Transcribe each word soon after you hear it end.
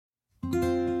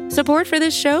Support for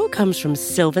this show comes from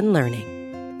Sylvan Learning.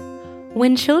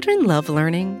 When children love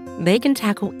learning, they can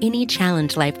tackle any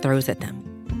challenge life throws at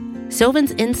them.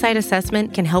 Sylvan's Insight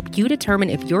Assessment can help you determine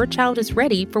if your child is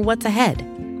ready for what's ahead.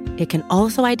 It can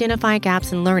also identify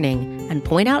gaps in learning and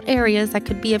point out areas that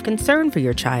could be of concern for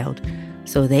your child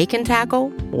so they can tackle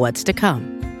what's to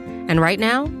come. And right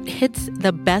now, it's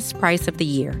the best price of the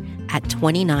year at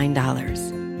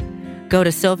 $29. Go to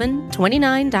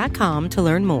sylvan29.com to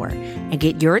learn more and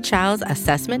get your child's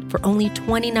assessment for only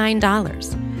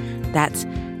 $29. That's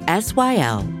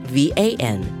SYLVAN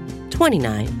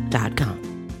 29.com.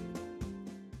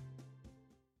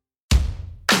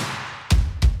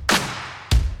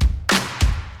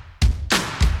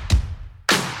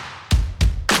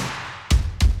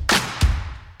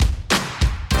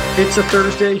 It's a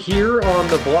Thursday here on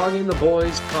the Blogging the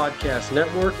Boys podcast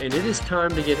network, and it is time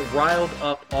to get riled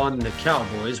up on the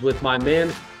Cowboys with my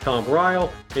man, Tom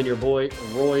Ryle, and your boy,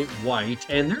 Roy White.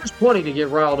 And there's plenty to get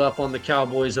riled up on the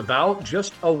Cowboys about.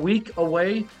 Just a week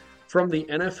away from the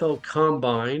NFL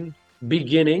Combine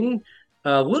beginning.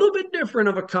 A little bit different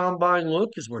of a Combine look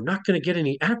because we're not going to get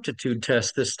any aptitude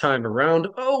tests this time around.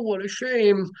 Oh, what a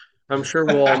shame. I'm sure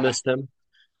we'll all miss them.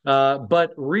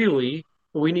 But really,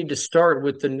 we need to start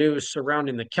with the news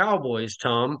surrounding the Cowboys,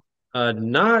 Tom,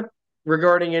 not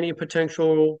regarding any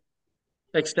potential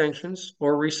extensions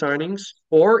or re-signings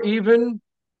or even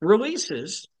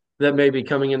releases that may be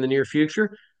coming in the near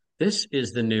future. This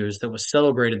is the news that was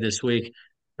celebrated this week,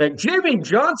 that Jimmy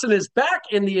Johnson is back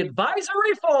in the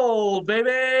advisory fold,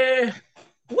 baby.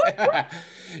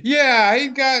 Yeah, he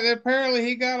got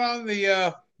on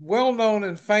the well-known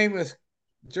and famous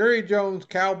Jerry Jones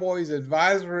Cowboys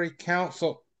Advisory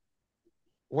Council.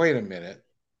 Wait a minute.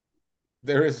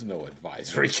 There is no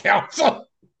advisory council.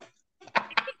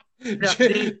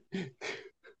 The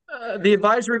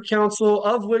advisory council,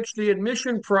 of which the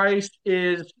admission price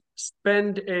is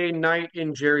spend a night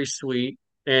in Jerry's suite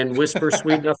and whisper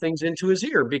sweet nothings into his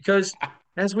ear. Because,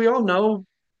 as we all know,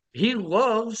 he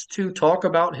loves to talk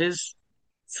about his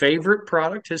favorite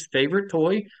product, his favorite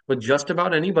toy, with just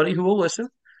about anybody who will listen.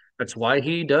 That's why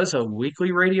he does a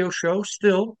weekly radio show,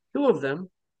 still, 2 of them,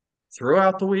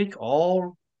 throughout the week,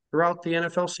 all throughout the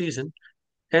NFL season.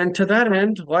 And to that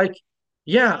end,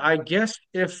 I guess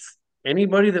if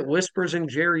anybody that whispers in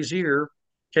Jerry's ear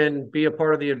can be a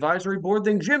part of the advisory board,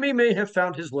 then Jimmy may have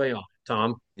found his way on,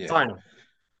 Tom. Yeah. Finally.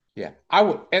 Yeah,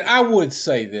 I would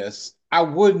say this. I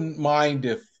wouldn't mind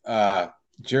if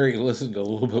Jerry listened a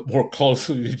little bit more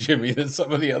closely to Jimmy than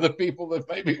some of the other people that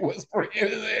may be whispering in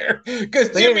his ear,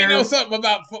 because Jimmy knows something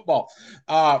about football.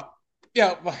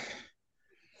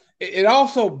 It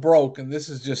also broke, and this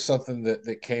is just something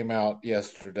that came out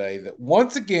yesterday, that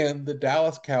once again, the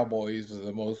Dallas Cowboys are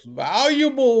the most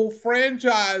valuable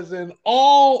franchise in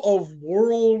all of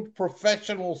world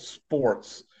professional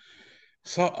sports.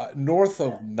 So north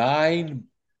of $9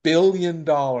 billion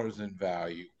in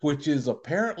value, which is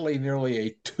apparently nearly a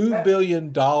 $2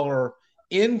 billion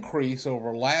increase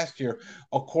over last year,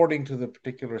 according to the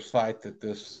particular site that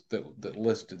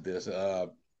listed this.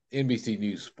 NBC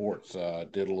News Sports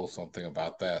did a little something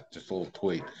about that, just a little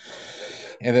tweet.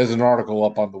 And there's an article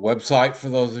up on the website for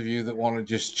those of you that want to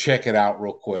just check it out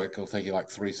real quick. It'll take you like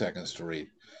 3 seconds to read.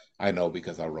 I know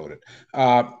because I wrote it.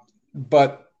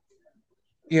 But,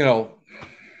 you know,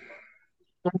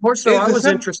 more so, I was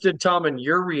interested, Tom, in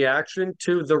your reaction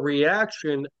to the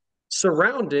reaction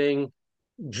surrounding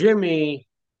Jimmy,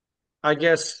 kind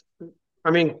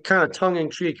of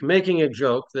tongue-in-cheek, making a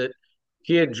joke that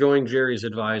he had joined Jerry's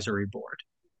advisory board.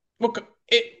 Look,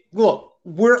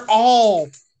 we're all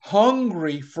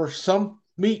hungry for some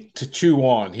meat to chew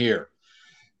on here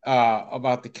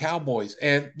about the Cowboys.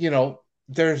 And,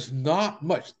 there's not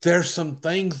much. There's some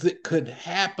things that could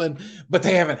happen, but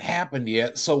they haven't happened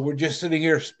yet. So we're just sitting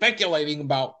here speculating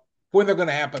about when they're going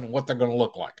to happen and what they're going to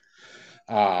look like,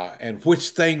 and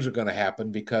which things are going to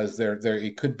happen, because there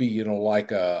it could be,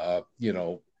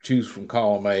 choose from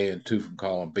column A and 2 from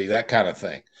column B, that kind of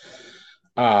thing.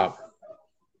 And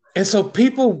so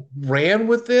people ran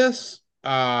with this.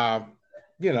 I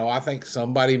think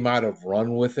somebody might have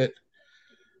run with it.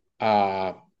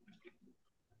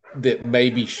 That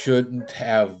maybe shouldn't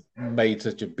have made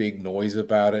such a big noise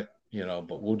about it,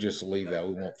 but we'll just leave that.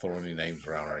 We won't throw any names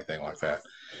around or anything like that.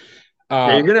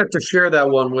 You're going to have to share that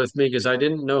one with me, because I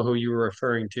didn't know who you were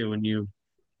referring to when you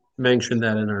mentioned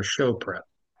that in our show prep.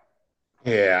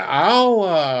 Yeah,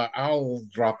 I'll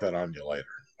drop that on you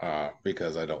later,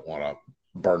 because I don't want to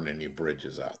burn any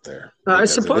bridges out there. I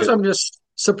suppose I'm just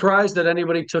surprised that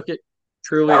anybody took it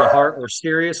truly to heart or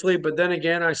seriously. But then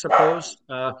again, I suppose,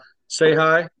 say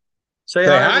hi. Say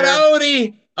hi to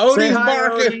Odie. Say Odie's hi,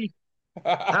 barking.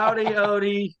 Odie. Howdy,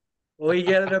 Odie. We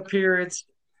get an appearance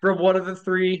from one of the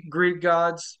three Greek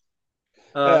gods,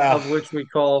 Yeah. of which we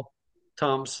call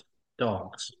Tom's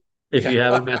dogs. If Yeah. you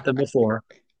haven't met them before,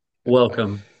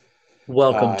 welcome.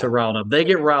 Welcome Uh, to Riled Up. They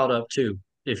get riled up too,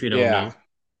 if you don't yeah.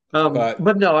 know. But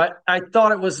But no, I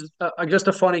thought it was just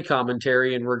a funny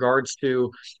commentary in regards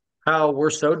to how we're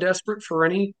so desperate for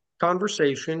any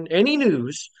conversation, any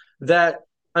news, that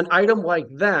an item like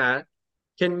that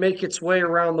can make its way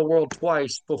around the world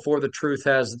twice before the truth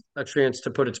has a chance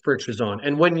to put its britches on.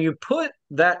 And when you put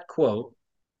that quote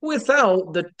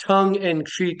without the tongue in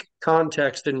cheek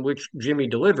context in which Jimmy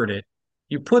delivered it,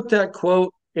 you put that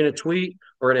quote in a tweet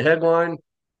or in a headline,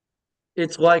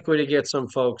 it's likely to get some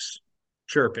folks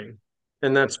chirping.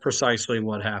 And that's precisely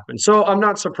what happened. So I'm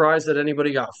not surprised that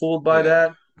anybody got fooled by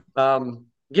yeah. that.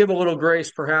 Give a little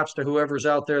grace perhaps to whoever's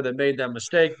out there that made that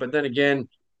mistake. But then again,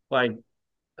 like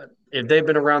if they've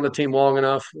been around the team long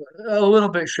enough, a little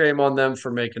bit shame on them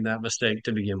for making that mistake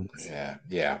to begin with. Yeah.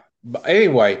 Yeah. But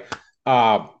anyway,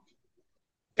 uh,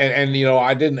 and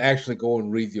I didn't actually go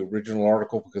and read the original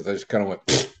article because I just kind of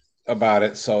went about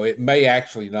it. So it may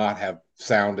actually not have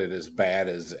sounded as bad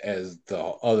as the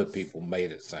other people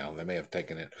made it sound. They may have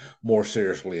taken it more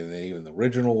seriously than even the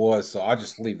original was. So I'll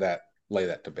just lay that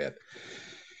to bed.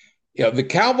 The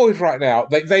Cowboys right now,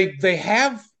 they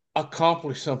have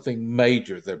accomplished something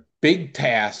major. Their big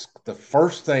task, the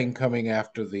first thing coming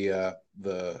after the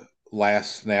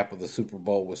last snap of the Super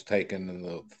Bowl was taken and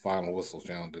the final whistle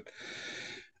sounded.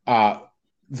 Uh,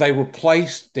 they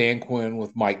replaced Dan Quinn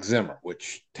with Mike Zimmer,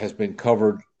 which has been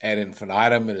covered ad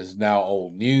infinitum. It is now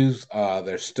old news.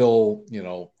 They're still,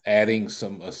 adding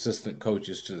some assistant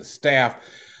coaches to the staff,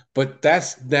 but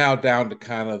that's now down to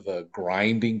kind of the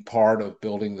grinding part of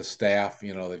building the staff.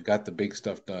 They've got the big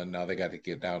stuff done. Now they got to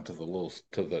get down to the little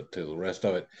to the rest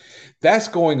of it. That's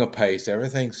going apace.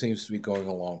 Everything seems to be going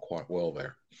along quite well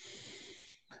there.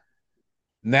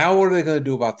 Now, what are they going to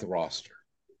do about the roster?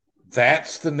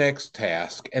 That's the next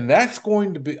task. And that's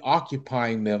going to be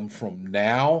occupying them from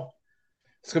now.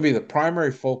 It's going to be the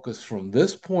primary focus from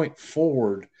this point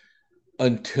forward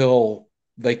until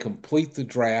they complete the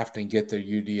draft and get their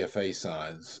UDFA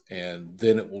signs. And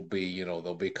then it will be,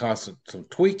 there'll be constant some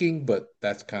tweaking, but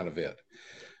that's kind of it.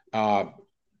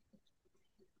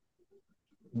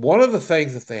 One of the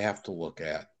things that they have to look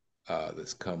at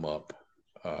that's come up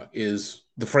is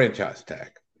the franchise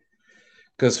tag.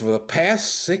 Because for the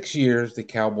past 6 years, the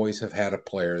Cowboys have had a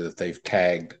player that they've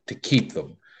tagged to keep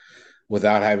them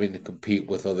without having to compete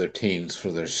with other teams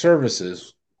for their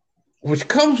services, which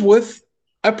comes with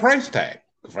a price tag.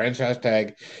 The franchise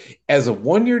tag, as a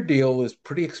 1 year deal, is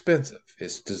pretty expensive.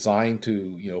 It's designed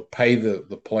to, pay the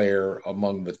player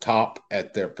among the top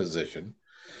at their position.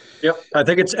 Yep. I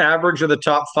think it's average of the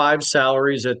top five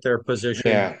salaries at their position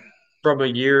Yeah, from a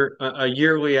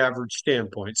yearly average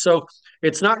standpoint. So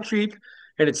it's not cheap,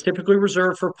 and it's typically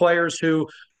reserved for players who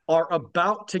are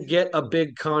about to get a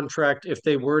big contract if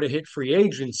they were to hit free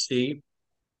agency,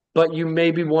 but you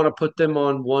maybe want to put them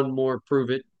on one more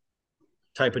prove it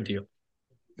type of deal.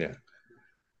 yeah.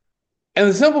 And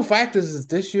the simple fact is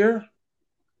this year,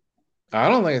 I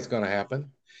don't think it's going to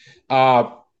happen.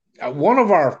 Uh, One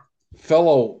of our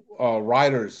fellow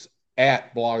writers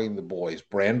at Blogging the Boys,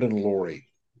 Brandon Laurie,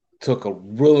 took a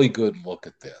really good look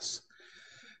at this.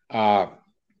 Uh,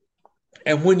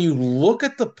 and when you look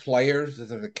at the players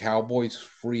that are the Cowboys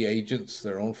free agents,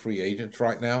 their own free agents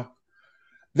right now,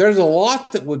 there's a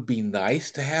lot that would be nice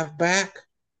to have back,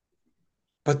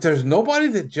 but there's nobody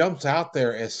that jumps out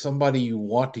there as somebody you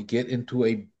want to get into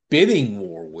a bidding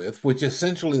war with, which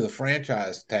essentially the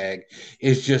franchise tag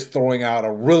is just throwing out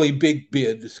a really big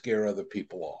bid to scare other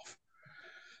people off.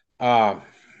 Uh,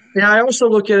 Yeah, I also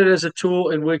look at it as a tool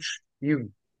in which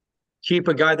you keep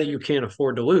a guy that you can't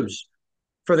afford to lose.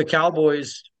 For the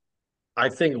Cowboys, I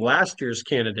think last year's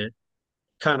candidate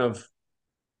kind of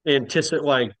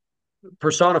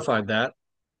personified that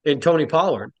in Tony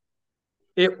Pollard.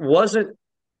 It wasn't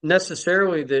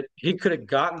necessarily that he could have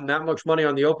gotten that much money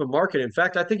on the open market. In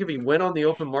fact, I think if he went on the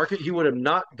open market, he would have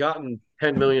not gotten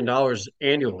 $10 million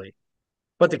annually.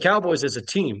 But the Cowboys as a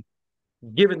team,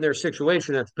 given their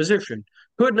situation at the position,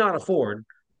 could not afford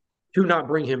to not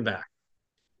bring him back.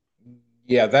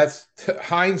 yeah, that's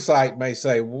hindsight may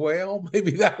say, well,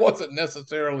 maybe that wasn't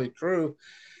necessarily true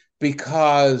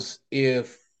because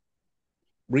if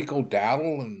Rico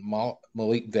Dowdle and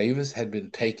Malik Davis had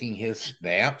been taking his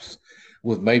snaps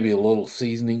with maybe a little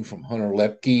seasoning from Hunter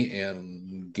Lepke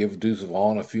and give Deuce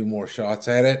Vaughn a few more shots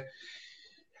at it,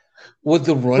 would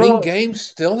the running Well, game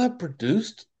still have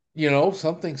produced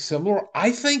something similar.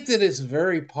 I think that it's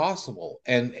very possible,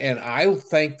 and I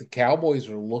think the Cowboys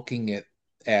are looking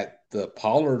at the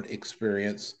Pollard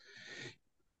experience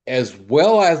as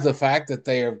well as the fact that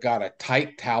they have got a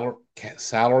tight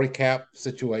salary cap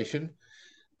situation,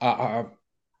 uh,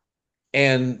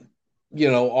 and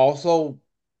also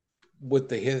with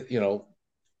the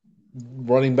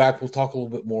running back. We'll talk a little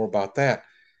bit more about that.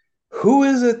 Who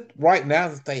is it right now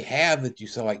that they have that you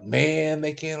say like, man,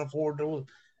 they can't afford to lose?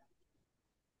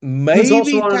 Who's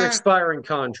also Maybe on an Ty. expiring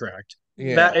contract.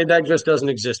 Yeah. That just doesn't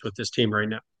exist with this team right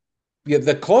now. Yeah,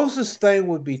 the closest thing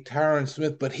would be Tyron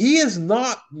Smith, but he is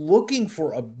not looking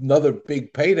for another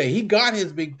big payday. He got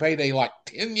his big payday like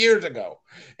 10 years ago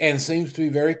and seems to be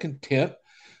very content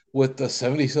with the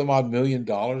 70 some odd $1 million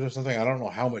or something. I don't know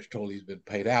how much total he's been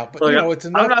paid out, but Look, it's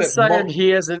I'm enough not that saying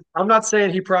he isn't. I'm not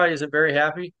saying he probably isn't very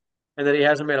happy and that he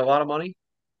hasn't made a lot of money,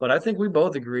 but I think we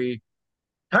both agree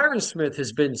Tyron Smith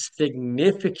has been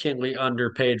significantly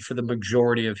underpaid for the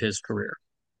majority of his career.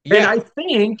 And yeah. I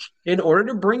think in order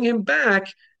to bring him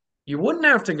back, you wouldn't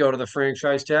have to go to the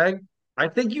franchise tag. I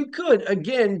think you could,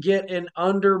 again, get an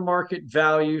under market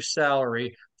value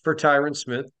salary for Tyron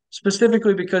Smith,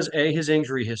 specifically because A, his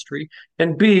injury history,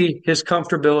 and B, his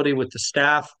comfortability with the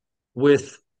staff,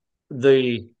 with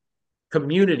the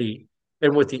community,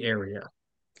 and with the area.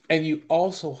 And you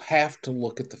also have to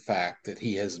look at the fact that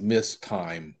he has missed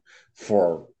time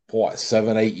for what,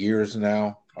 7, 8 years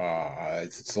now.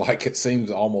 It's like it seems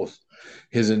almost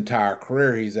his entire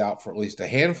career. He's out for at least a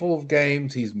handful of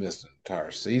games. He's missed an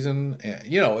entire season. And,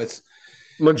 it's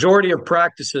Majority of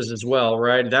practices as well,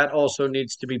 right? That also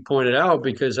needs to be pointed out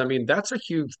because, I mean, that's a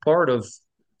huge part of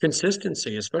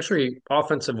consistency, especially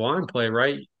offensive line play,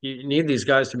 right? You need these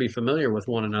guys to be familiar with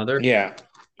one another. yeah.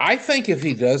 I think if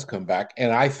he does come back,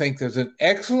 and I think there's an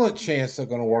excellent chance they're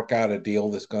going to work out a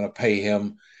deal that's going to pay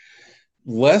him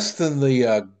less than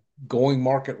the going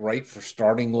market rate for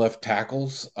starting left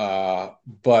tackles,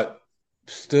 but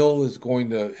still is going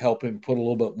to help him put a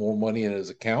little bit more money in his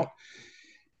account.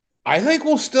 I think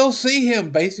we'll still see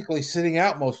him basically sitting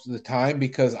out most of the time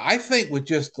because I think with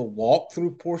just the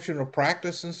walkthrough portion of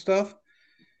practice and stuff,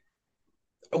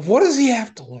 what does he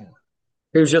have to learn?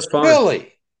 He was just fine.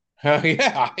 Really?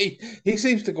 Yeah, he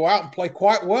seems to go out and play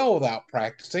quite well without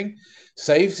practicing,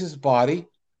 saves his body.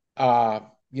 Uh,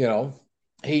 you know,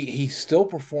 he still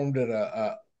performed at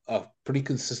a pretty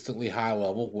consistently high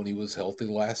level when he was healthy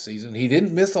last season. He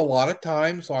didn't miss a lot of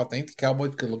time, so I think the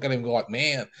Cowboys could look at him and go like,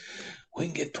 man, we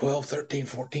can get 12, 13,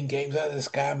 14 games out of this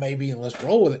guy maybe, and let's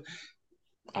roll with it.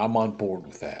 I'm on board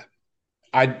with that.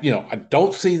 I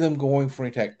don't see them going for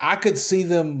any tag. I could see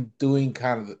them doing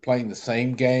kind of playing the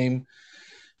same game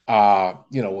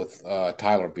with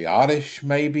Tyler Biotish,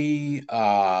 maybe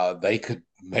they could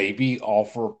maybe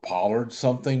offer Pollard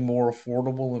something more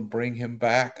affordable and bring him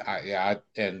back.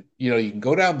 And you can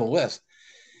go down the list.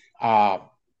 Uh,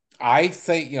 I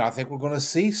think we're going to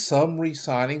see some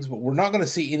re-signings, but we're not going to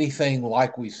see anything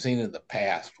like we've seen in the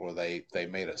past where they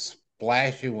made a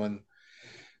splashy one.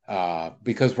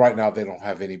 Because right now they don't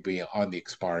have anybody on the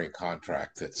expiring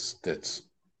contract that's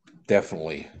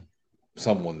definitely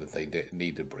someone that they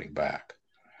need to bring back.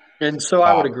 And so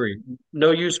I would Uh, agree.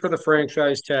 No use for the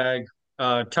franchise tag.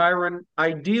 Tyron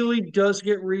ideally does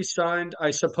get re-signed,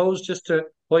 I suppose, just to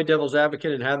play devil's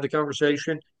advocate and have the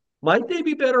conversation. Might they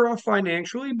be better off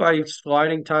financially by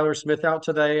sliding Tyler Smith out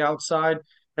to the outside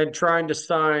and trying to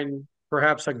sign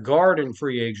perhaps a guard in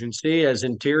free agency as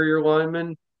interior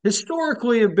linemen?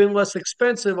 Historically, have been less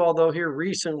expensive, although here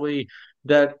recently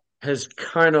that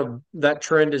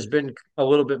trend has been a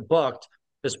little bit bucked,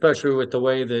 especially with the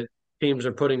way that teams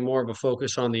are putting more of a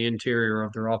focus on the interior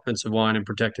of their offensive line and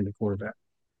protecting the quarterback.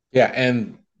 yeah,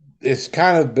 and it's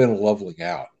kind of been a leveling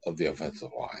out of the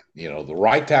offensive line. The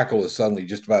right tackle is suddenly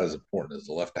just about as important as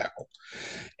the left tackle,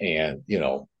 and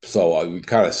so we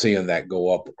kind of seeing that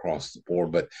go up across the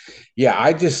board. But yeah,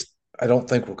 I don't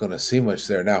think we're going to see much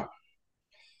there now.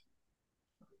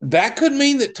 That could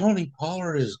mean that Tony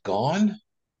Pollard is gone,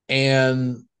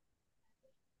 and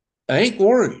I ain't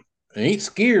worried. I ain't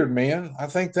scared, man. I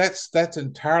think that's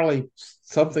entirely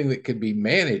something that could be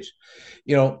managed.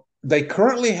 They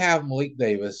currently have Malik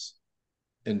Davis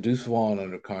and Deuce Vaughn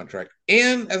under contract,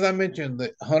 and as I mentioned,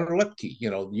 the Hunter Lepke.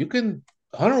 You can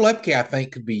Hunter Lepke, I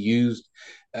think, could be used,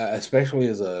 especially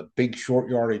as a big short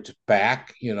yardage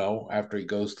back. After he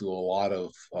goes through a lot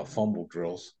of fumble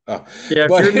drills. Yeah, if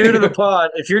But you're new to the anyway,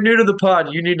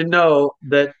 pod, you need to know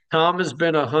that Tom has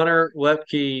been a Hunter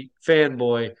Lepke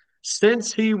fanboy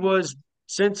since he was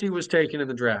taken in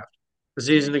the draft a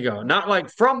season ago. Not like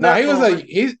from no, that moment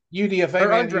he's UDFA or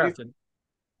man. undrafted.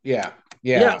 Yeah.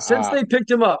 Yeah, Yeah, since they picked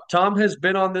him up, Tom has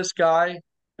been on this guy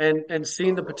and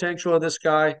seen the potential of this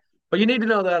guy. But you need to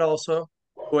know that also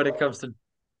when it comes to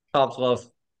Tom's love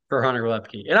for Hunter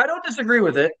Lepke. And I don't disagree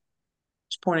with it.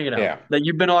 Just pointing it out yeah, that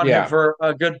you've been on him yeah, for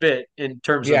a good bit in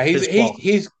terms yeah. of He's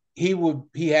his quality.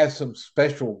 he has some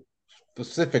special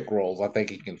specific roles I think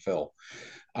he can fill.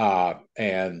 And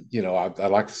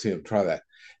I'd like to see him try that.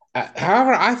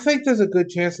 However, I think there's a good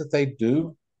chance that they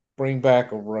do bring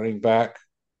back a running back,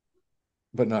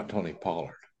 but not Tony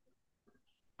Pollard.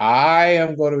 I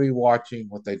am going to be watching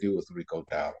what they do with Rico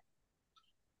Dowdle.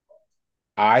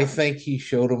 I think he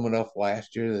showed them enough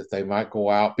last year that they might go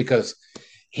out because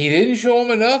he didn't show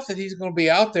them enough that he's going to be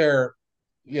out there,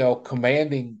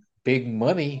 commanding big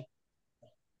money.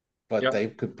 But Yep. they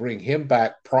could bring him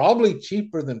back probably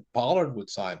cheaper than Pollard would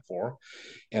sign for,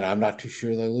 and I'm not too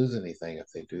sure they lose anything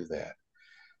if they do that.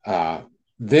 Uh,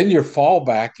 then your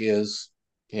fallback is,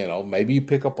 maybe you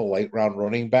pick up a late round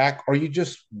running back, or you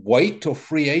just wait till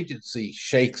free agency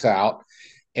shakes out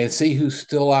and see who's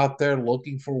still out there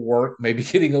looking for work, maybe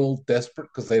getting a little desperate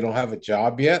because they don't have a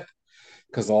job yet.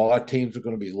 Because all our teams are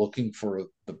going to be looking for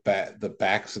the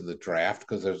backs in the draft.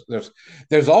 Because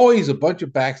there's always a bunch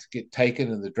of backs that get taken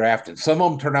in the draft, and some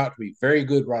of them turn out to be very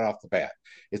good right off the bat.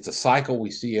 It's a cycle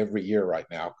we see every year right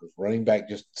now because running back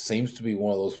just seems to be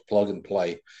one of those plug and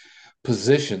play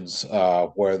positions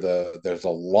where there's a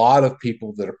lot of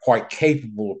people that are quite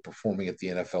capable of performing at the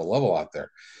NFL level out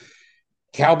there.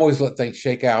 Cowboys let things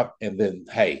shake out and then,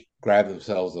 hey, grab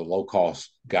themselves a low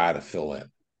cost guy to fill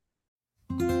in.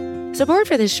 Support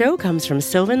for this show comes from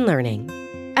Sylvan Learning.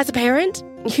 As a parent,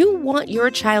 you want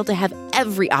your child to have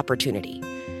every opportunity,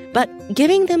 but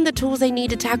giving them the tools they need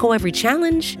to tackle every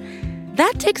challenge,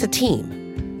 that takes a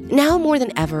team. Now more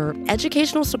than ever,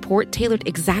 educational support tailored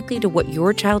exactly to what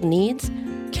your child needs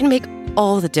can make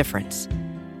all the difference.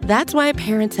 That's why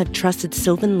parents have trusted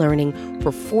Sylvan Learning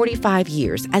for 45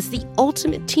 years as the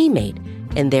ultimate teammate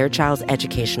in their child's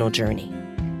educational journey,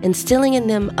 instilling in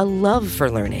them a love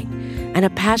for learning and a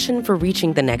passion for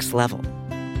reaching the next level.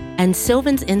 And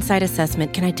Sylvan's Insight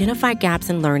Assessment can identify gaps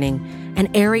in learning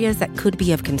and areas that could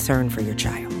be of concern for your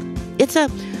child. It's a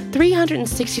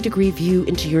 360-degree view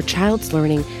into your child's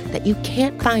learning that you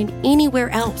can't find anywhere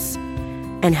else,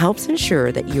 and helps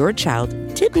ensure that your child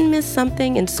didn't miss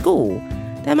something in school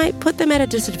that might put them at a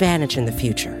disadvantage in the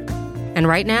future. And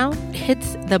right now,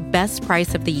 it's the best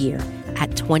price of the year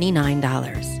at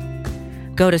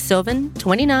 $29. Go to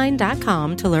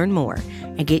sylvan29.com to learn more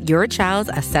and get your child's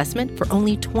assessment for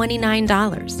only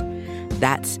 $29.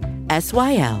 That's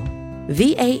SYLVAN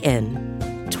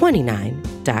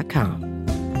 29.com.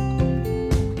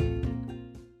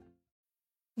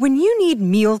 When you need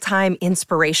mealtime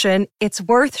inspiration, it's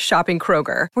worth shopping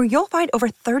Kroger, where you'll find over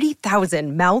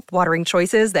 30,000 mouth-watering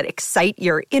choices that excite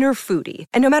your inner foodie.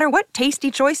 And no matter what tasty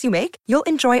choice you make, you'll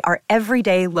enjoy our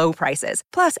everyday low prices,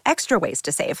 plus extra ways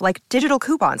to save, like digital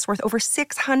coupons worth over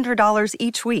 $600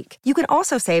 each week. You can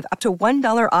also save up to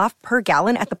 $1 off per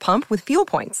gallon at the pump with fuel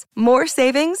points. More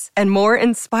savings and more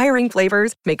inspiring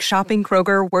flavors make shopping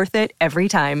Kroger worth it every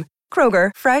time.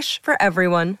 Kroger, fresh for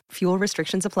everyone. Fuel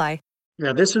restrictions apply.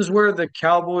 Now, this is where the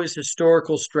Cowboys'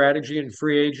 historical strategy and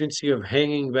free agency of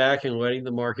hanging back and letting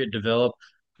the market develop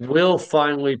will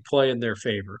finally play in their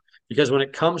favor. Because when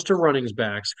it comes to running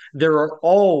backs, there are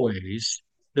always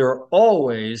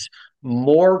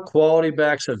more quality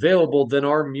backs available than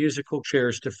our musical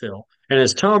chairs to fill. And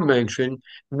as Tom mentioned,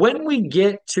 when we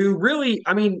get to really,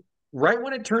 I mean, right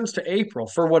when it turns to April,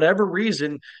 for whatever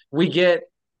reason, we get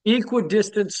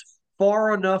equidistance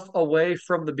far enough away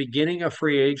from the beginning of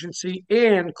free agency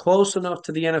and close enough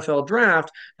to the NFL draft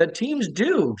that teams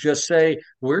do just say,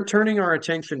 we're turning our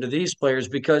attention to these players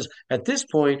because at this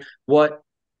point, what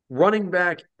running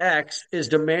back X is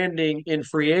demanding in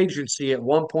free agency at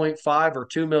 1.5 or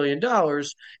 $2 million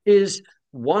is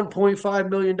 $1.5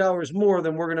 million more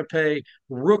than we're going to pay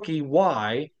rookie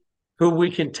Y, who we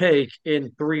can take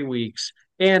in 3 weeks.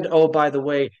 And oh, by the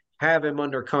way, have him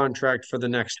under contract for the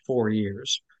next 4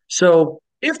 years. So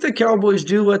if the Cowboys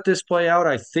do let this play out,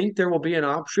 I think there will be an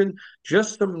option.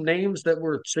 Just some names that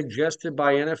were suggested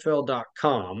by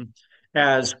NFL.com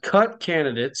as cut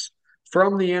candidates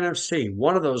from the NFC.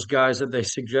 One of those guys that they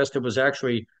suggested was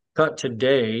actually cut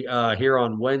today here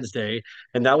on Wednesday,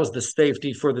 and that was the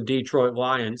safety for the Detroit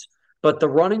Lions. But the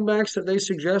running backs that they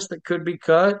suggest that could be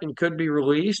cut and could be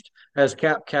released as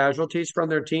cap casualties from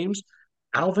their teams,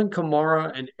 Alvin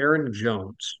Kamara and Aaron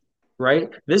Jones, right?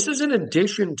 This is in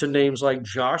addition to names like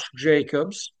Josh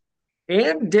Jacobs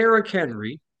and Derrick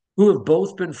Henry, who have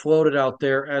both been floated out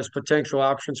there as potential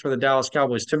options for the Dallas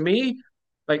Cowboys. To me,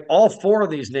 like all four of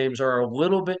these names are a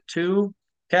little bit too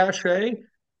cachet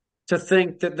to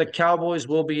think that the Cowboys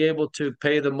will be able to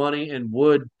pay the money and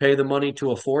would pay the money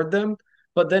to afford them.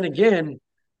 But then again,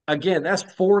 that's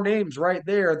four names right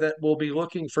there that will be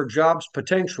looking for jobs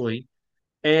potentially.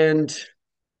 And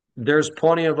there's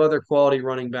plenty of other quality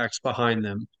running backs behind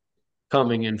them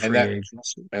coming in and free that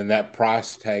agency. and that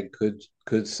price tag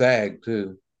could sag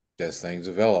too as things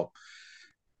develop.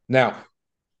 Now,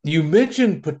 you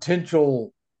mentioned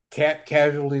potential cat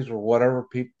casualties or whatever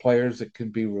players that can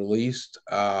be released.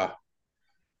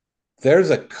 There's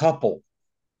a couple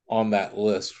on that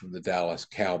list from the Dallas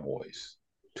Cowboys,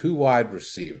 two wide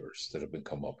receivers that have been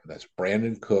come up, and that's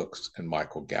Brandon Cooks and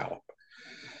Michael Gallup.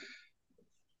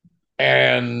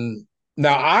 And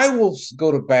now I will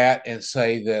go to bat and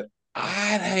say that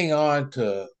I'd hang on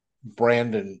to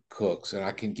Brandon Cooks, and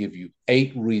I can give you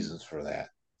 8 reasons for that.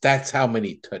 That's how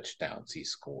many touchdowns he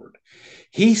scored.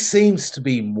 He seems to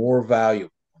be more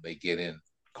valuable when they get in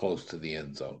close to the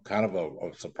end zone, kind of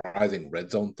a surprising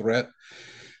red zone threat.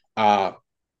 Uh,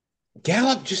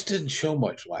 Gallup just didn't show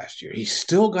much last year. He's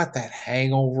still got that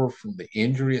hangover from the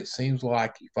injury. It seems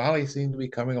like he finally seems to be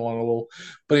coming along a little,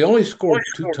 but he only scored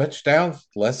 2 touchdowns,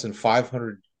 less than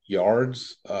 500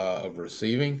 yards of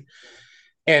receiving.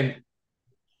 And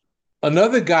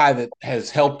another guy that has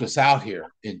helped us out here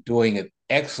in doing an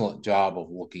excellent job of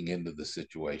looking into the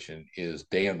situation is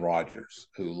Dan Rogers,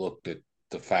 who looked at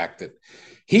the fact that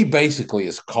he basically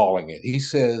is calling it. He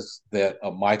says that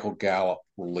a Michael Gallup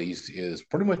release is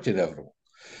pretty much inevitable.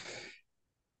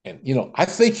 And I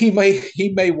think he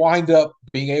may wind up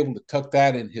being able to tuck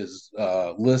that in his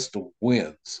list of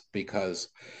wins because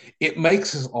it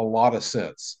makes a lot of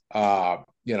sense.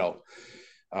 Dan's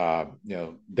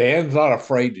not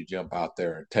afraid to jump out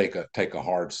there and take a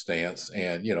hard stance,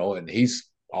 and he's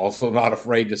also not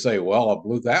afraid to say, "Well, I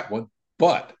blew that one,"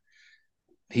 but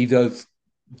he does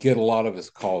get a lot of his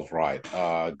calls right.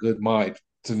 Good mind.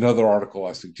 It's another article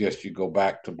I suggest you go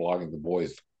back to Blogging the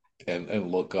Boys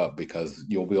and look up because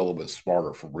you'll be a little bit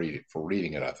smarter for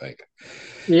reading it, I think.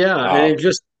 Yeah, and Uh, it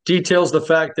just details the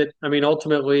fact that I mean,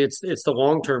 ultimately, it's the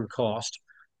long term cost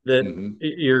that mm-hmm,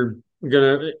 you're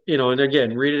gonna, and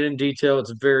again, read it in detail.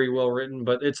 It's very well written,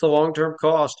 but it's the long term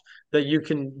cost that you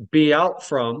can be out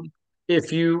from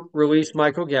if you release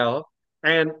Michael Gallup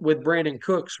and with Brandon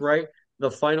Cooks, right? The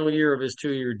final year of his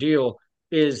 2-year deal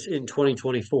is in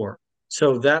 2024,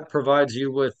 so that provides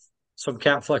you with some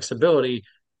cap flexibility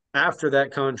after that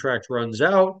contract runs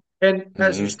out. And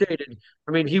as you mm-hmm. stated,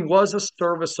 I mean, he was a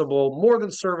serviceable, more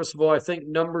than serviceable, I think,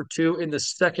 number two in the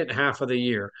second half of the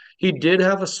year. He did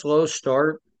have a slow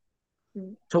start.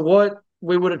 To what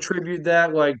we would attribute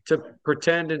that, like to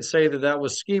pretend and say that that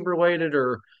was scheme related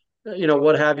or,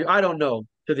 what have you. I don't know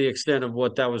to the extent of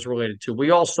what that was related to.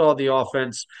 We all saw the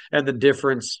offense and the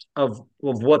difference of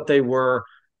what they were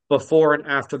before and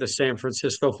after the San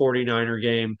Francisco 49er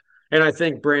game. And I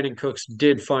think Brandon Cooks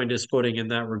did find his footing in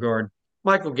that regard.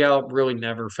 Michael Gallup really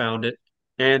never found it.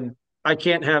 And I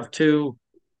can't have two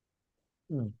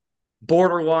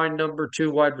borderline number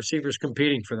two wide receivers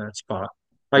competing for that spot.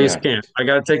 I just Yeah, can't. I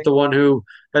got to take the one who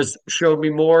has showed me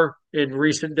more in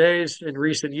recent days, in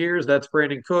recent years. That's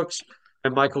Brandon Cooks.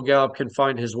 And Michael Gallup can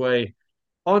find his way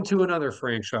onto another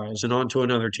franchise and onto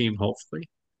another team, hopefully.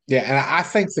 yeah, and I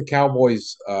think the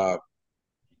Cowboys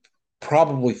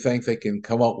probably think they can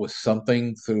come up with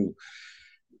something through.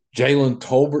 Jalen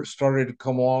Tolbert started to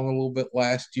come along a little bit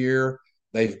last year.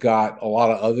 They've got a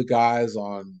lot of other guys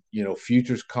on,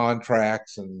 futures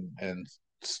contracts and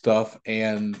stuff,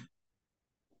 and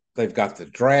they've got the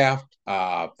draft.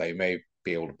 They may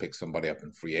be able to pick somebody up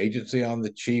in free agency on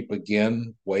the cheap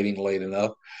again, waiting late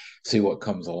enough, see what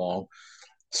comes along.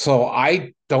 So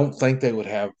I don't think they would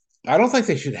have. I don't think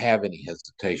they should have any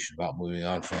hesitation about moving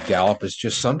on from Gallup. It's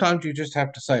just sometimes you just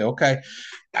have to say, okay.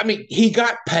 I mean, he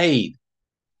got paid.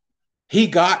 He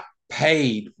got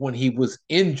paid when he was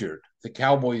injured. The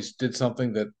Cowboys did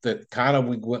something that kind of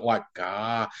we went like,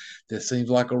 this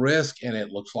seems like a risk, and it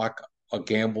looks like a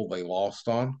gamble they lost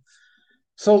on.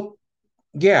 So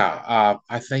yeah,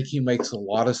 I think he makes a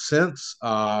lot of sense.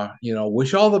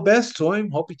 Wish all the best to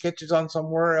him. Hope he catches on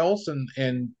somewhere else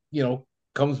and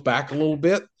comes back a little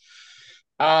bit.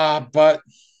 But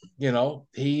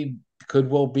he could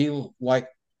well be like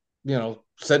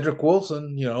Cedric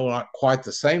Wilson. Not quite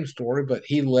the same story, but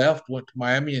he left, went to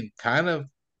Miami, and kind of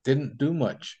didn't do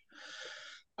much.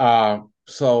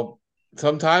 So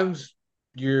sometimes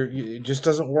it just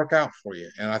doesn't work out for you.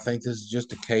 And I think this is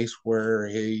just a case where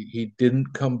he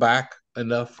didn't come back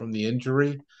enough from the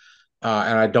injury.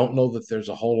 And I don't know that there's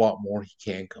a whole lot more he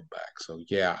can come back. So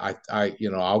yeah,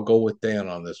 I'll go with Dan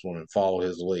on this one and follow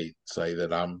his lead. Say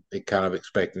that I'm kind of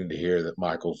expecting to hear that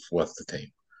Michael's left the team.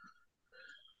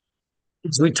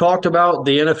 As we talked about,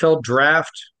 the NFL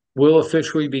draft will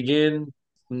officially begin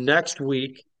next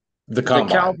week. The The combine.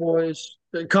 Cowboys,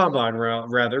 the combine,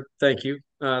 rather, thank you,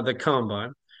 the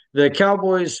combine. The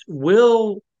Cowboys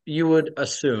will, you would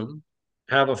assume,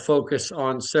 have a focus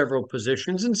on several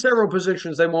positions, and several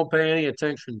positions they won't pay any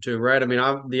attention to, right? I mean,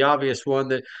 the obvious one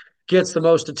that gets the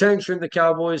most attention, the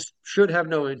Cowboys should have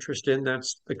no interest in,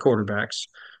 that's the quarterbacks.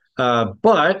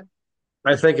 But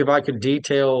I think if I could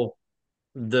detail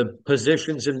the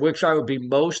positions in which I would be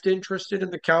most interested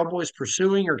in the Cowboys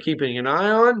pursuing or keeping an eye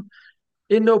on,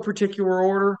 in no particular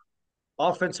order: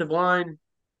 offensive line,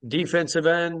 defensive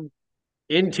end,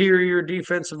 interior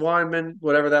defensive lineman,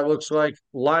 whatever that looks like,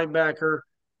 linebacker,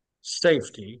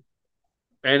 safety.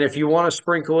 And if you want to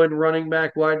sprinkle in running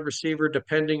back, wide receiver,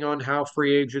 depending on how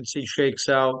free agency shakes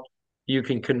out, you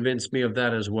can convince me of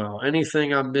that as well.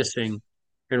 Anything I'm missing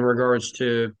in regards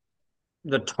to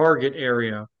the target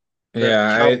area that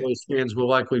Yeah, Cowboys fans will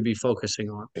likely be focusing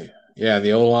on. yeah,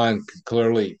 the O line can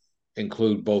clearly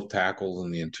include both tackles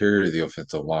and the interior of the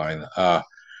offensive line.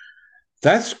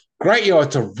 That's great.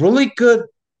 It's a really good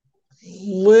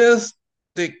list,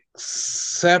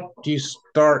 except you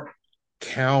start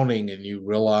counting and you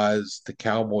realize the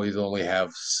Cowboys only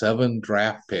have 7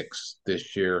 draft picks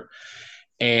this year,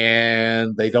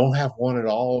 and they don't have one at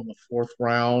all in the fourth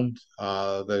round.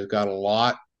 They've got a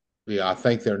lot. Yeah, I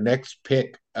think their next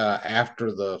pick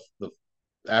after the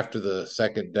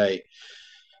second day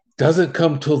doesn't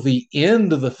come till the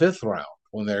end of the fifth round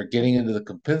when they're getting into the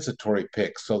compensatory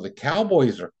picks. So the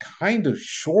Cowboys are kind of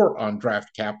short on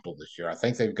draft capital this year. I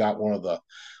think they've got one of the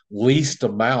least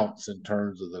amounts in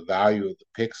terms of the value of the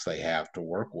picks they have to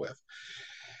work with.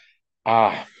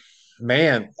 Ah,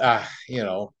 man,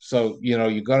 so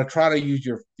you got to try to use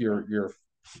your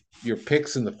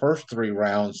picks in the first 3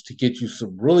 rounds to get you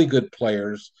some really good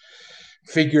players,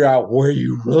 figure out where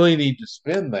you really need to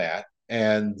spend that,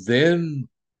 and then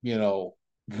you know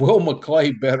Will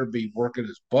McClay better be working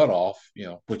his butt off,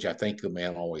 which I think the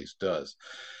man always does.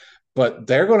 But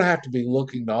they're going to have to be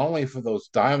looking not only for those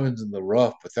diamonds in the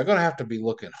rough, but they're going to have to be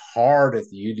looking hard at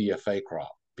the UDFA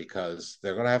crop, because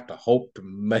they're going to have to hope to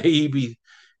maybe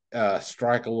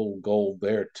strike a little gold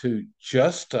there too,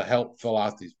 just to help fill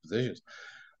out these positions.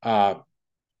 Uh,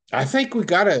 I think we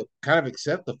got to kind of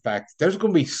accept the fact that there's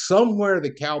going to be somewhere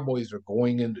the Cowboys are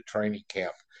going into training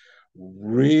camp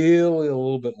really a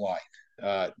little bit light,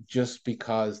 just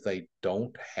because they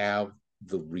don't have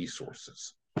the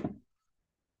resources.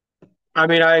 I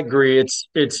mean, I agree.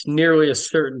 It's nearly a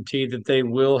certainty that they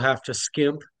will have to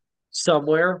skimp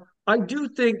somewhere. I do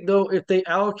think, though, if they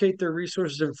allocate their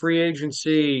resources in free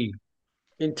agency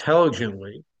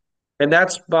intelligently, and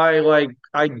that's by like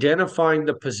identifying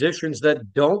the positions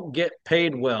that don't get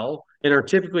paid well and are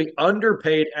typically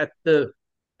underpaid at the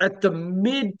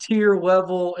mid-tier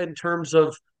level in terms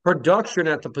of production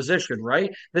at the position,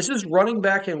 right? This is running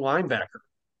back and linebacker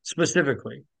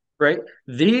specifically, right?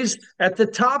 These at the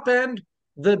top end,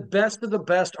 the best of the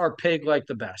best are paid like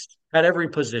the best at every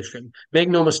position. Make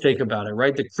no mistake about it,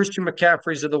 right? The Christian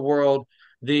McCaffreys of the world,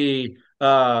 the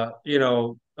Fred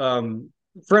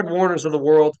Warners of the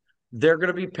world, they're going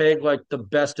to be paid like the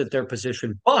best at their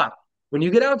position. But when you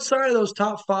get outside of those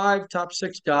top 5, top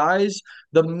 6 guys,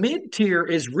 the mid tier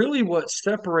is really what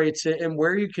separates it and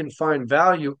where you can find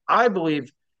value, I believe,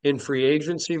 in free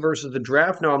agency versus the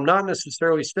draft. Now, I'm not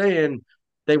necessarily saying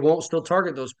they won't still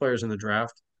target those players in the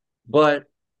draft, but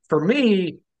for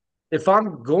me, if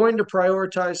I'm going to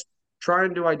prioritize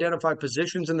trying to identify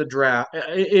positions in the draft,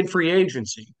 in free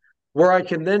agency, where I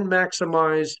can then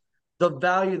maximize the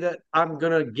value that I'm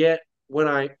going to get when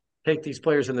I take these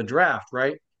players in the draft,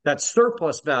 right? That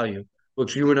surplus value,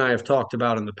 which you and I have talked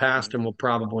about in the past and will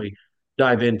probably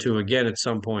dive into again at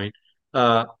some point.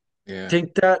 Uh, Yeah.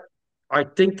 think that I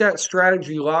think that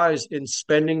strategy lies in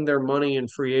spending their money in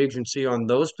free agency on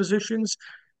those positions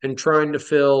and trying to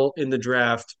fill in the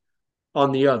draft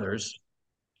on the others.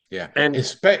 Yeah. And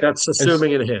that's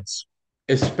assuming it hits.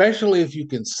 Especially if you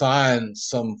can sign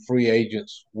some free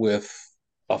agents with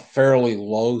a fairly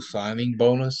low signing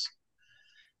bonus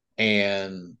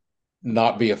and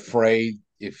not be afraid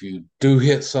if you do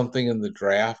hit something in the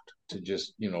draft to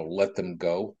just let them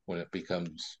go when it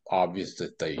becomes obvious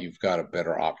that you've got a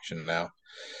better option now.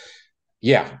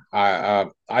 Yeah, I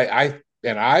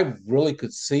really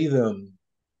could see them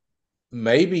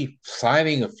maybe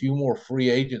signing a few more free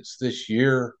agents this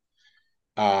year,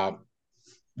 uh,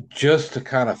 just to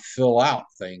kind of fill out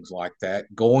things like that,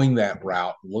 going that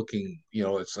route, looking,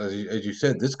 it's as you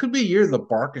said, this could be a year the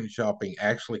bargain shopping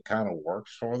actually kind of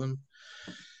works for them.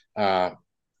 Uh,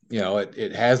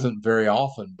 it hasn't very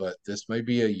often, but this may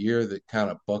be a year that kind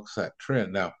of bucks that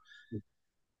trend. Now,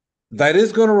 That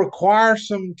is going to require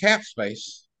some cap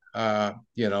space.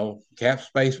 Cap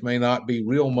space may not be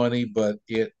real money, but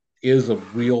it is a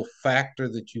real factor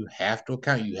that you have to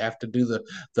account. You have to do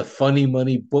the funny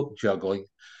money book juggling.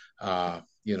 It's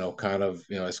kind of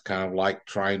like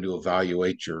trying to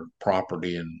evaluate your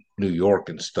property in New York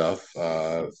and stuff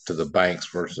to the banks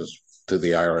versus to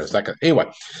the IRS.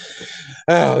 Anyway,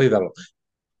 I'll leave that alone.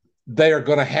 They are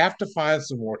going to have to find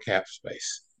some more cap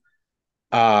space.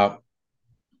 Uh,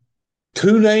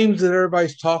 Two names that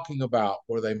everybody's talking about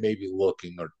where they may be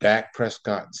looking are Dak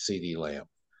Prescott and CeeDee Lamb.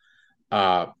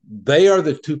 They are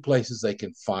the two places they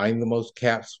can find the most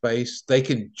cap space. They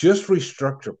can just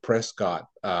restructure Prescott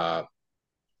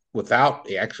without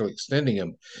actually extending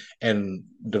him and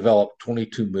develop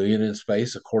 22 million in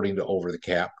space according to over the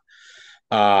cap.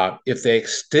 If they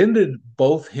extended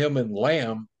both him and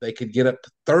Lamb, they could get up to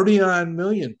 39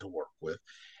 million to work with.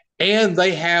 And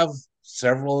they have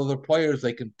several other players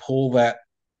they can pull that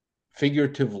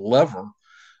figurative lever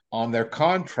on their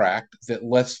contract that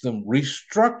lets them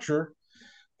restructure,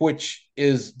 which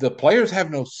is the players have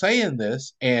no say in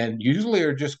this and usually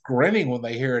are just grinning when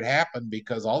they hear it happen,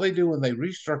 because all they do when they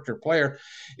restructure a player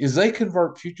is they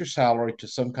convert future salary to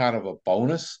some kind of a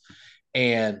bonus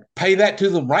and pay that to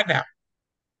them right now.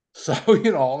 So,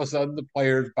 all of a sudden the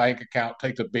player's bank account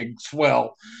takes a big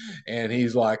swell and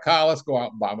he's like, let's go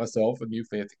out and buy myself a new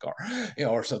fancy car,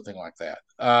 or something like that.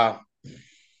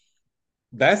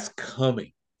 That's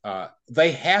coming.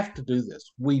 They have to do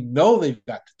this. We know they've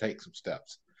got to take some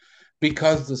steps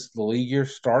because the league year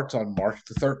starts on March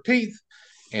the 13th,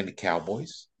 and the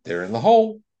Cowboys, they're in the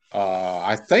hole.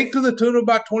 I think to the tune of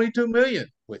about 22 million,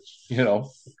 which,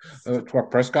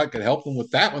 Prescott could help them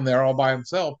with that one there all by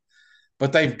himself.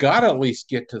 But they've got to at least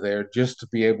get to there just to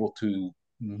be able to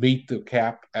meet the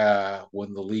cap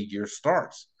when the league year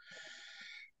starts.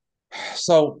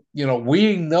 So,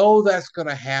 we know that's going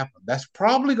to happen. That's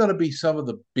probably going to be some of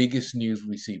the biggest news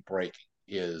we see breaking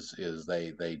is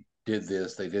they did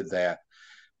this, they did that.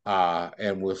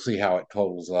 And we'll see how it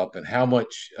totals up and how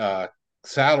much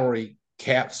salary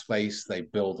cap space they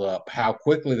build up, how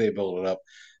quickly they build it up.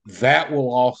 That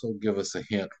will also give us a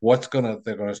hint they're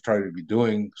going to start to be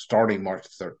doing starting March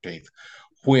 13th,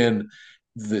 when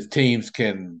the teams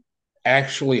can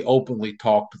actually openly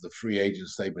talk to the free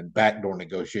agents they've been backdoor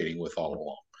negotiating with all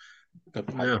along.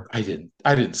 Yeah. I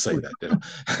didn't say that, did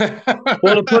I?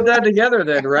 Well, to put that together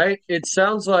then, right? It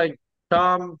sounds like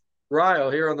Tom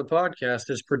Ryle here on the podcast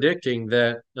is predicting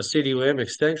that a CeeDee Lamb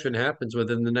extension happens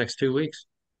within the next 2 weeks.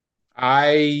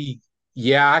 I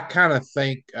kind of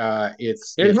think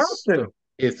it's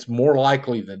more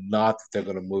likely than not that they're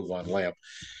going to move on Lamb.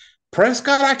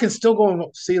 Prescott, I can still go and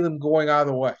see them going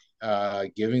either way,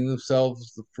 giving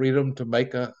themselves the freedom to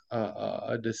make a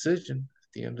decision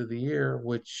at the end of the year,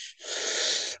 which,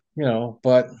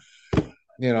 but,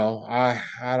 I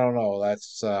don't know.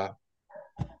 That's,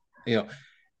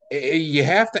 you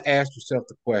have to ask yourself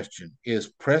the question,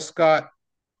 is Prescott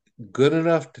good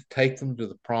enough to take them to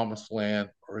the promised land,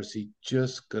 or is he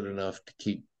just good enough to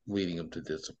keep leading them to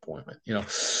disappointment?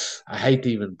 I hate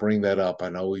to even bring that up. I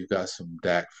know we've got some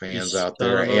Dak fans out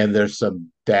there, and there's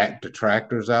some Dak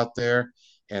detractors out there,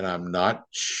 and I'm not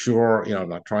sure, I'm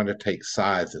not trying to take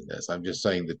sides in this. I'm just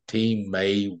saying the team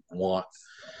may want,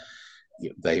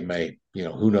 they may,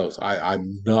 who knows?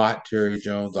 I'm not Jerry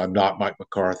Jones. I'm not Mike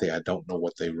McCarthy. I don't know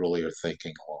what they really are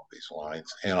thinking along these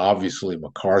lines. And obviously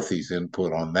McCarthy's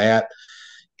input on that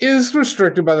is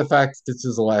restricted by the fact that this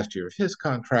is the last year of his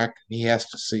contract, and he has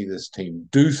to see this team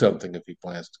do something if he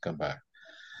plans to come back.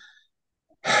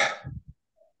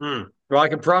 Well, I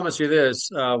can promise you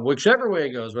this, whichever way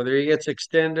it goes, whether he gets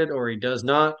extended or he does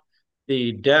not,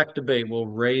 the Dak debate will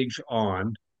rage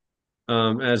on,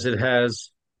 as it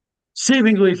has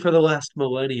seemingly for the last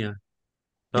millennia.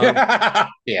 Yeah.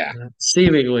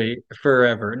 Seemingly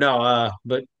forever. No,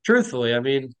 but truthfully, I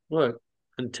mean, look,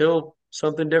 until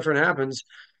something different happens,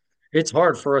 it's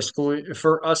hard for us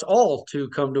all to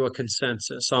come to a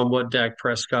consensus on what Dak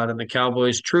Prescott and the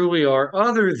Cowboys truly are,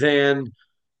 other than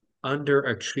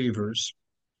underachievers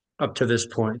up to this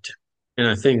point. And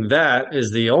I think that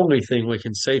is the only thing we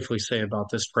can safely say about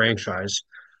this franchise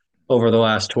over the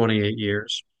last 28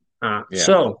 years.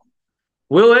 So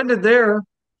we'll end it there.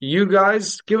 You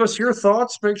guys give us your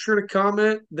thoughts. Make sure to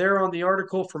comment there on the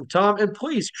article from Tom. And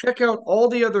please check out all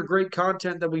the other great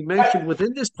content that we mentioned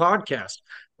within this podcast.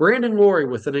 Brandon Laurie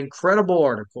with an incredible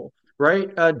article, right?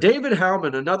 David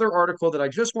Howman, another article that I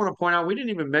just want to point out. We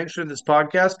didn't even mention in this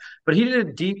podcast, but he did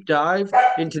a deep dive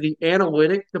into the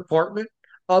analytic department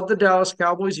of the Dallas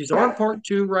Cowboys. He's on part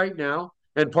 2 right now.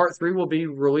 And part three will be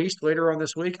released later on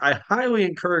this week. I highly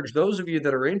encourage those of you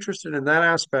that are interested in that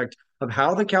aspect of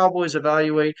how the Cowboys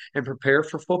evaluate and prepare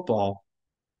for football.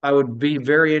 I would be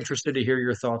very interested to hear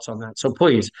your thoughts on that. So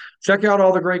please check out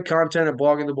all the great content at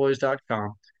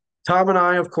bloggingtheboys.com. Tom and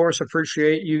I, of course,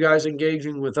 appreciate you guys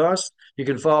engaging with us. You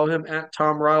can follow him at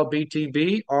Tom Ryle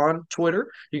BTB on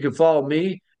Twitter. You can follow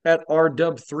me at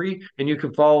RDub3, and you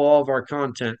can follow all of our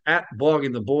content at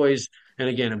Blogging the Boys. And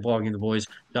again, at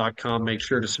bloggingtheboys.com. Make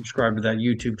sure to subscribe to that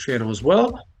YouTube channel as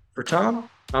well. For Tom,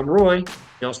 I'm Roy.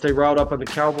 Y'all stay riled up on the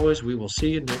Cowboys. We will see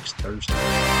you next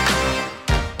Thursday.